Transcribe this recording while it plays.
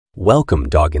Welcome,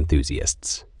 dog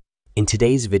enthusiasts. In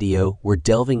today's video, we're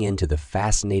delving into the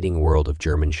fascinating world of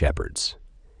German Shepherds,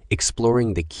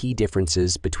 exploring the key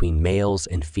differences between males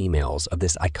and females of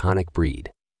this iconic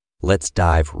breed. Let's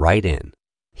dive right in.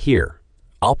 Here,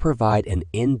 I'll provide an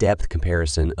in-depth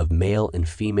comparison of male and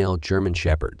female German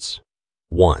Shepherds.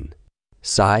 1.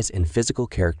 Size and physical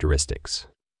characteristics.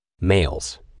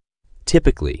 Males.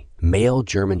 Typically, male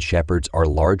German Shepherds are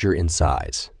larger in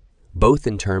size, both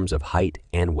in terms of height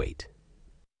and weight.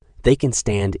 They can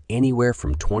stand anywhere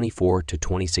from 24 to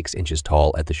 26 inches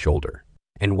tall at the shoulder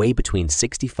and weigh between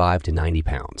 65 to 90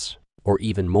 pounds, or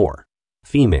even more.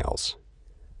 Females.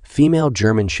 Female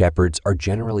German Shepherds are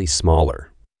generally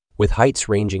smaller, with heights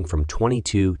ranging from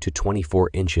 22 to 24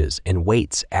 inches and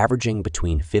weights averaging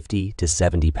between 50 to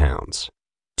 70 pounds.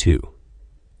 2.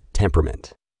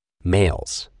 Temperament.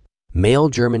 Males. Male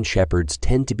German Shepherds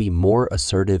tend to be more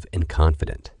assertive and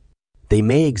confident. They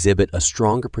may exhibit a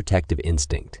stronger protective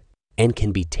instinct and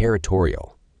can be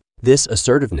territorial. This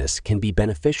assertiveness can be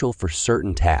beneficial for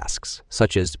certain tasks,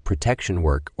 such as protection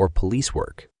work or police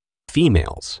work.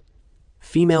 Females.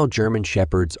 Female German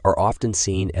Shepherds are often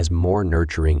seen as more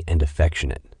nurturing and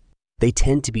affectionate. They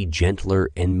tend to be gentler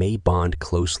and may bond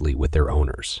closely with their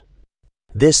owners.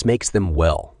 This makes them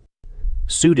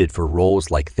suited for roles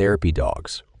like therapy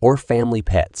dogs or family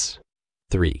pets.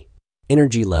 3.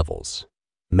 Energy levels.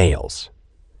 Males.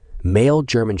 Male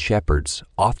German Shepherds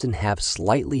often have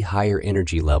slightly higher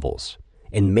energy levels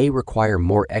and may require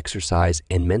more exercise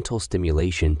and mental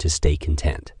stimulation to stay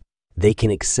content. They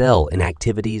can excel in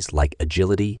activities like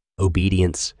agility,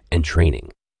 obedience, and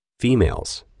training.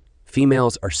 Females.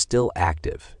 Females are still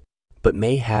active, but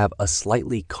may have a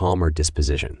slightly calmer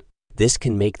disposition. This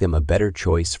can make them a better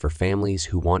choice for families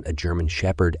who want a German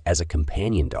Shepherd as a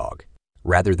companion dog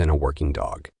rather than a working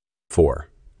dog. 4.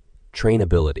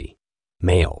 Trainability.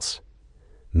 Males.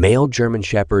 Male German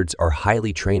Shepherds are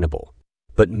highly trainable,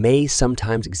 but may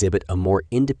sometimes exhibit a more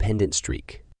independent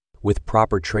streak. With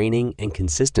proper training and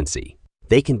consistency,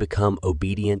 they can become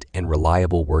obedient and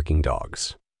reliable working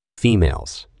dogs.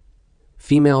 Females.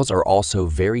 Females are also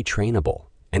very trainable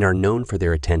and are known for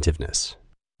their attentiveness.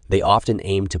 They often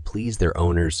aim to please their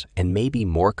owners and may be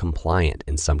more compliant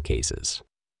in some cases.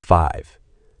 5.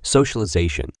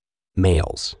 Socialization.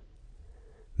 Males.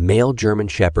 Male German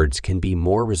Shepherds can be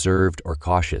more reserved or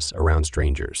cautious around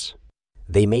strangers.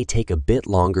 They may take a bit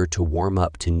longer to warm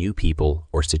up to new people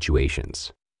or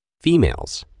situations.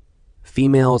 Females.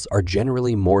 Females are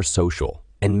generally more social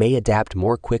and may adapt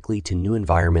more quickly to new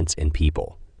environments and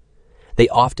people. They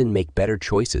often make better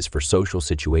choices for social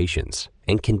situations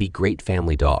and can be great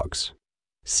family dogs.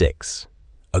 6.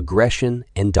 Aggression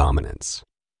and dominance.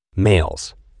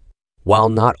 Males. While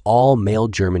not all male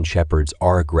German Shepherds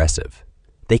are aggressive,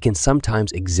 they can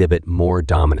sometimes exhibit more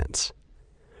dominance.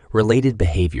 Related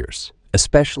behaviors,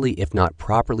 especially if not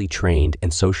properly trained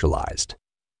and socialized.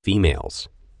 Females.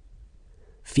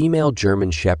 Female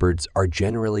German Shepherds are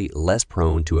generally less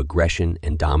prone to aggression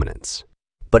and dominance.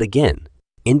 But again,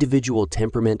 individual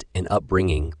temperament and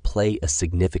upbringing play a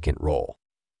significant role.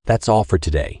 That's all for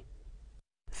today.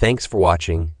 Thanks for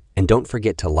watching, and don't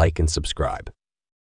forget to like and subscribe.